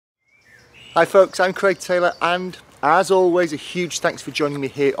Hi folks, I'm Craig Taylor, and as always a huge thanks for joining me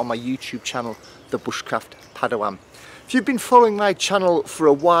here on my YouTube channel, the Bushcraft Padawan. If you've been following my channel for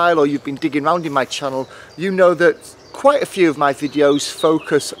a while, or you've been digging around in my channel, you know that quite a few of my videos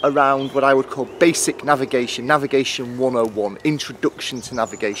focus around what I would call basic navigation, Navigation 101, Introduction to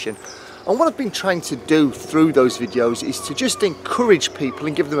Navigation. And what I've been trying to do through those videos is to just encourage people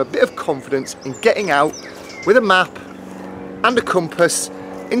and give them a bit of confidence in getting out with a map and a compass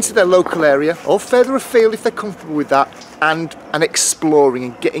into their local area or further afield if they're comfortable with that, and exploring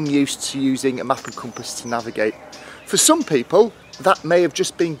and getting used to using a map and compass to navigate. For some people that may have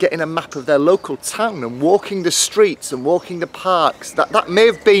just been getting a map of their local town and walking the streets and walking the parks. That may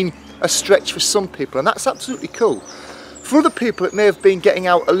have been a stretch for some people, and that's absolutely cool. For other people it may have been getting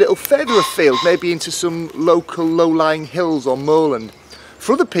out a little further afield, maybe into some local low-lying hills or moorland.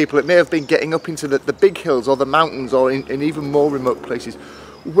 For other people it may have been getting up into the big hills or the mountains, or in even more remote places.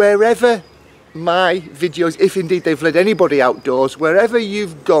 Wherever my videos, if indeed they've led anybody outdoors, wherever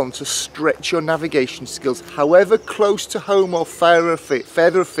you've gone to stretch your navigation skills, however close to home or further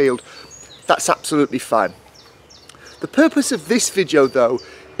afield, that's absolutely fine. The purpose of this video though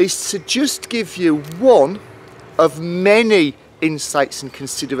is to just give you one of many insights and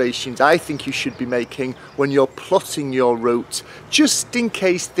considerations I think you should be making when you're plotting your route, just in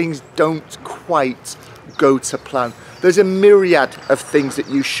case things don't quite go to plan. There's a myriad of things that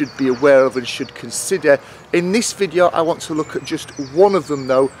you should be aware of and should consider. In this video I want to look at just one of them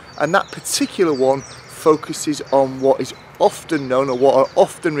though, and that particular one focuses on what is often known, or what are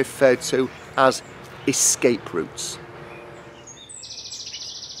often referred to as escape routes.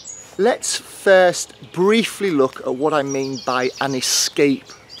 Let's first briefly look at what I mean by an escape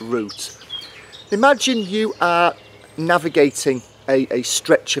route. Imagine you are navigating a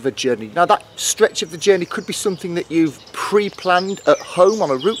stretch of a journey. Now that stretch of the journey could be something that you've pre-planned at home on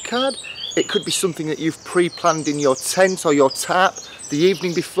a route card. It could be something that you've pre-planned in your tent or your tarp the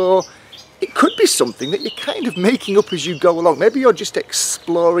evening before. It could be something that you're kind of making up as you go along. Maybe you're just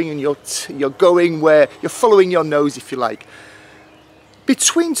exploring and you're going where you're following your nose, if you like.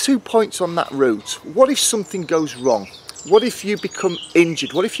 Between 2 points on that route, what if something goes wrong? What if you become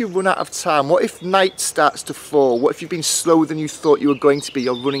injured? What if you run out of time? What if night starts to fall? What if you've been slower than you thought you were going to be?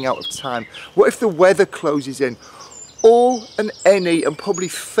 You're running out of time. What if the weather closes in? All and any, and probably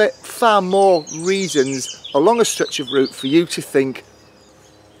far more reasons along a stretch of route for you to think,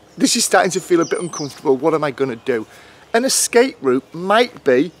 this is starting to feel a bit uncomfortable, what am I going to do? An escape route might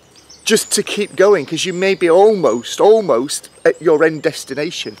be just to keep going, because you may be almost at your end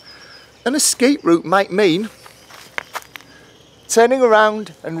destination. An escape route might mean turning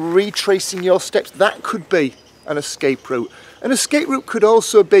around and retracing your steps. That could be an escape route. An escape route could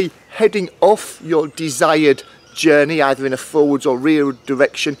also be heading off your desired journey, either in a forwards or rear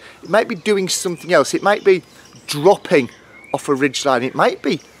direction. It might be doing something else. It might be dropping off a ridgeline. It might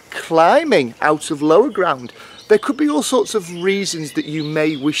be climbing out of lower ground. There could be all sorts of reasons that you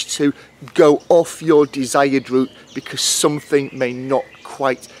may wish to go off your desired route because something may not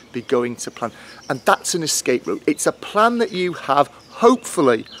quite be going to plan. And that's an escape route. It's a plan that you have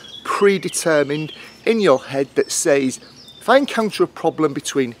hopefully predetermined in your head that says, if I encounter a problem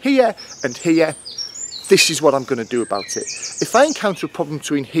between here and here, this is what I'm going to do about it. If I encounter a problem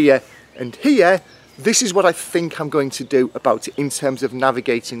between here and here, this is what I think I'm going to do about it in terms of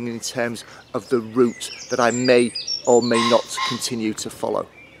navigating, in terms of the route that I may or may not continue to follow.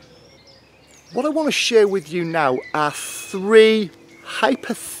 What I want to share with you now are 3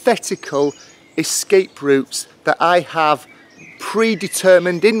 hypothetical escape routes that I have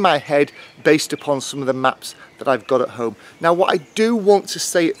predetermined in my head based upon some of the maps that I've got at home. Now what I do want to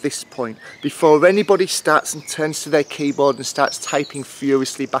say at this point, before anybody starts and turns to their keyboard and starts typing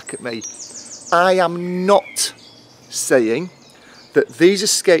furiously back at me, I am not saying that these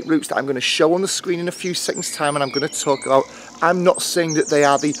escape routes that I'm going to show on the screen in a few seconds time and I'm going to talk about, I'm not saying that they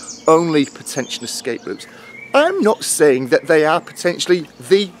are the only potential escape routes. I'm not saying that they are potentially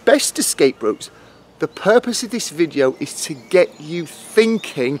the best escape routes. The purpose of this video is to get you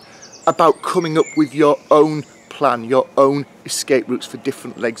thinking about coming up with your own plan, your own escape routes for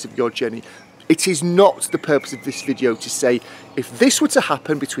different legs of your journey. It is not the purpose of this video to say, if this were to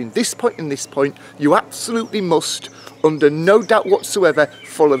happen between this point and this point, you absolutely must, under no doubt whatsoever,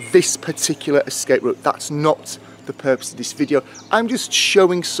 follow this particular escape route. That's not the purpose of this video. I'm just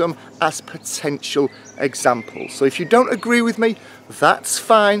showing some as potential examples. So if you don't agree with me, that's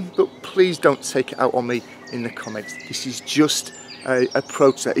fine, but please don't take it out on me in the comments. This is just a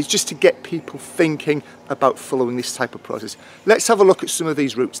process. It's just to get people thinking about following this type of process. Let's have a look at some of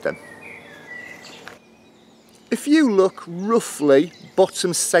these routes then. If you look roughly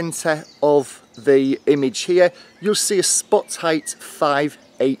bottom centre of the image here, you'll see a spot height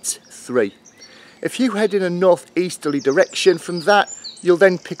 583. If you head in a northeasterly direction from that, you'll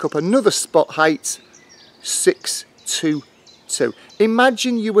then pick up another spot height 622.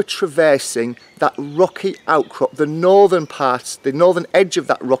 Imagine you were traversing that rocky outcrop, the northern part, the northern edge of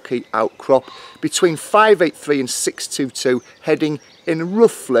that rocky outcrop between 583 and 622, heading in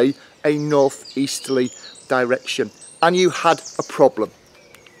roughly a northeasterly direction, and you had a problem.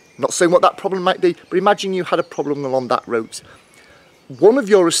 Not saying what that problem might be, but imagine you had a problem along that route. One of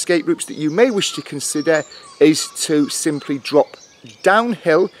your escape routes that you may wish to consider is to simply drop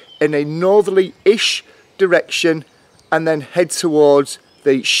downhill in a northerly-ish direction and then head towards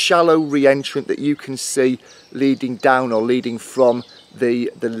the shallow re-entrant that you can see leading down or leading from the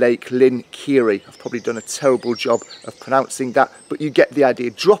Lake Lyn Kiri. I've probably done a terrible job of pronouncing that, but you get the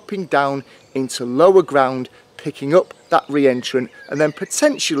idea. Dropping down into lower ground, picking up that re-entrant, and then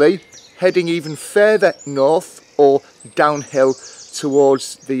potentially heading even further north or downhill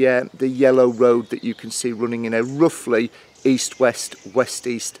towards the yellow road that you can see running in a roughly east-west,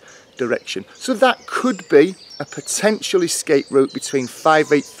 west-east direction. So that could be a potential escape route between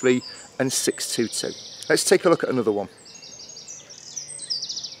 583 and 622. Let's take a look at another one.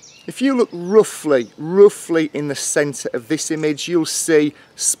 If you look roughly in the centre of this image, you'll see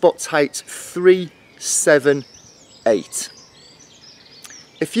spot height 378.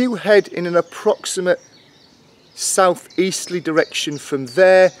 If you head in an approximate southeasterly direction from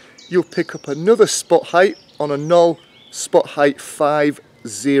there, you'll pick up another spot height on a null, spot height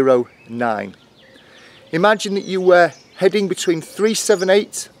 509. Imagine that you were heading between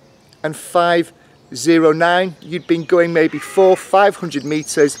 378 and 509. You'd been going maybe 400-500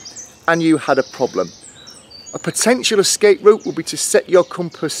 metres and you had a problem. A potential escape route would be to set your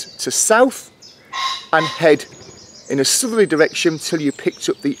compass to south and head in a southerly direction till you picked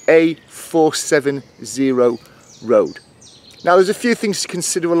up the A470 road. Now there's a few things to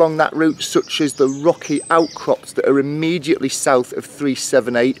consider along that route, such as the rocky outcrops that are immediately south of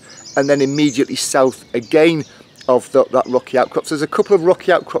 378 and then immediately south again of that rocky outcrops. There's a couple of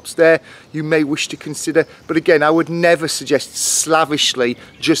rocky outcrops there you may wish to consider, but again, I would never suggest slavishly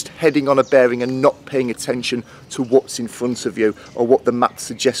just heading on a bearing and not paying attention to what's in front of you or what the map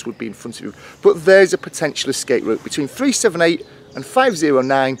suggests would be in front of you. But there's a potential escape route between 378 and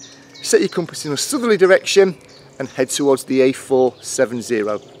 509. Set your compass in a southerly direction and head towards the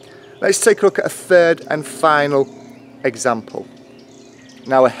A470. Let's take a look at a third and final example.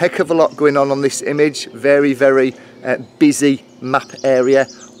 Now, a heck of a lot going on this image. Very busy map area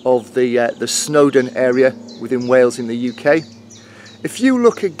of the Snowdon area within Wales in the UK. If you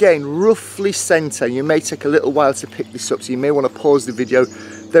look again roughly centre, you may take a little while to pick this up, so you may want to pause the video.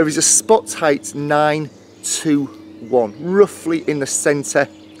 There is a spot height 921 roughly in the centre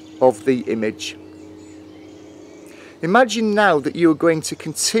of the image. Imagine now that you are going to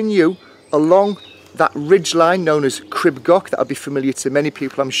continue along that ridge line known as Cribgoch. That'll be familiar to many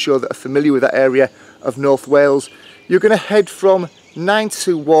people, I'm sure, that are familiar with that area of North Wales. You're going to head from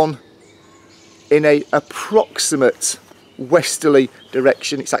 921 in a approximate westerly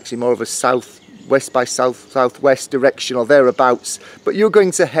direction. It's actually more of a southwest by southwest direction or thereabouts, but you're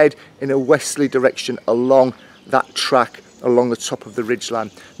going to head in a westerly direction along that track along the top of the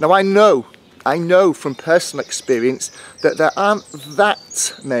ridgeline. Now I know from personal experience that there aren't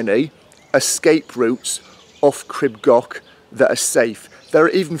that many escape routes off Cribgoch that are safe. There are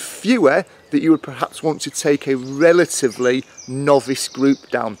even fewer that you would perhaps want to take a relatively novice group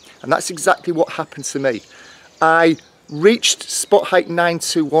down, and that's exactly what happened to me. I reached spot height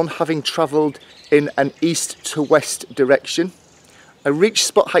 921 having travelled in an east to west direction. I reached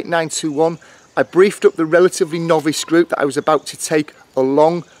spot height 921. I briefed up the relatively novice group that I was about to take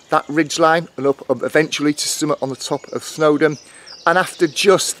along that ridgeline and up eventually to summit on the top of Snowdon, and after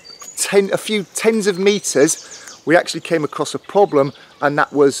just a few tens of metres we actually came across a problem, and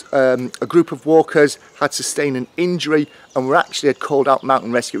that was a group of walkers had sustained an injury and were actually had called out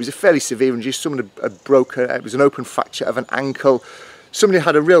mountain rescue. It was a fairly severe injury. Someone had broken, it was an open fracture of an ankle. Somebody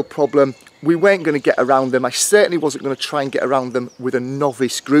had a real problem. We weren't going to get around them. I certainly wasn't going to try and get around them with a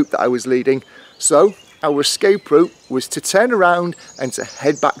novice group that I was leading. So our escape route was to turn around and to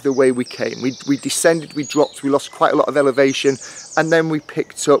head back the way we came. We descended, we dropped, we lost quite a lot of elevation, and then we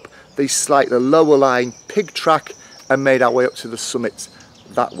picked up the slightly lower lying pig track and made our way up to the summit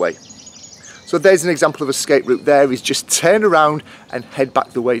that way. So there's an example of escape route there, is just turn around and head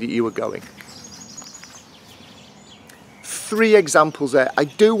back the way that you were going. 3 examples there. I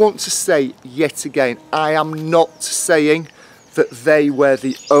do want to say yet again, I am not saying that they were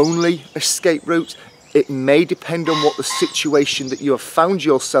the only escape route. It may depend on what the situation that you have found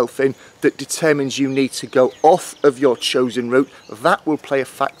yourself in that determines you need to go off of your chosen route. That will play a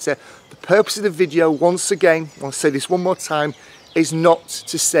factor. The purpose of the video, once again, I'll say this one more time, is not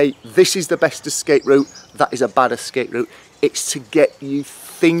to say this is the best escape route, that is a bad escape route. It's to get you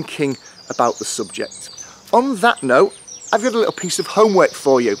thinking about the subject. On that note, I've got a little piece of homework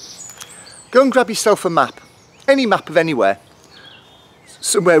for you. Go and grab yourself a map, any map of anywhere,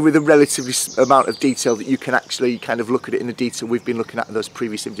 somewhere with a relatively amount of detail that you can actually kind of look at it in the detail we've been looking at in those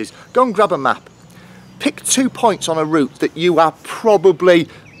previous images. Go and grab a map. Pick 2 points on a route that you are probably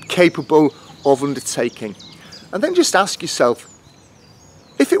capable of undertaking. And then just ask yourself,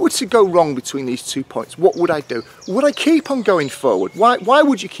 if it were to go wrong between these 2 points, what would I do? Would I keep on going forward? Why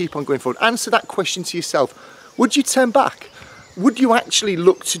would you keep on going forward? Answer that question to yourself. Would you turn back? Would you actually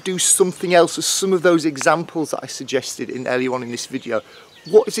look to do something else, as some of those examples that I suggested earlier on in this video?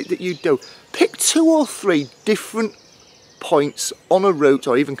 What is it that you do? Pick 2 or 3 different points on a route,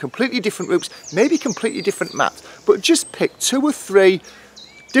 or even completely different routes, maybe completely different maps, but just pick 2 or 3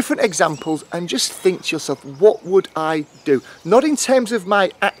 different examples and just think to yourself, what would I do? Not in terms of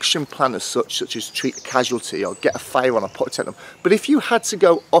my action plan as such as treat a casualty or get a fire on or put a tent on, but if you had to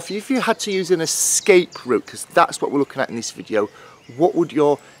go off, if you had to use an escape route, because that's what we're looking at in this video, what would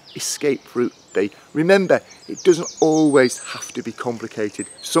your escape route be? Remember, it doesn't always have to be complicated.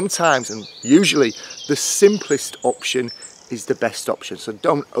 Sometimes, and usually, the simplest option is the best option, so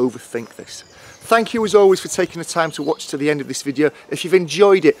don't overthink this. Thank you as always for taking the time to watch to the end of this video. If you've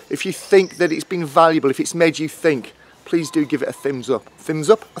enjoyed it, if you think that it's been valuable, if it's made you think, please do give it a thumbs up. Thumbs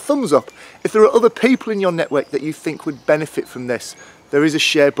up? A thumbs up. If there are other people in your network that you think would benefit from this, there is a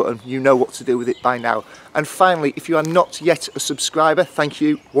share button. You know what to do with it by now. And finally, if you are not yet a subscriber, thank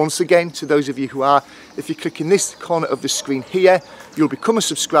you once again to those of you who are. If you click in this corner of the screen here, you'll become a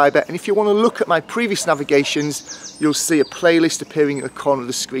subscriber. And if you want to look at my previous navigations, you'll see a playlist appearing at the corner of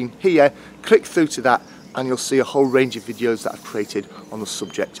the screen here. Click through to that and you'll see a whole range of videos that I've created on the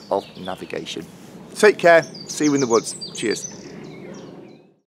subject of navigation. Take care. See you in the woods. Cheers.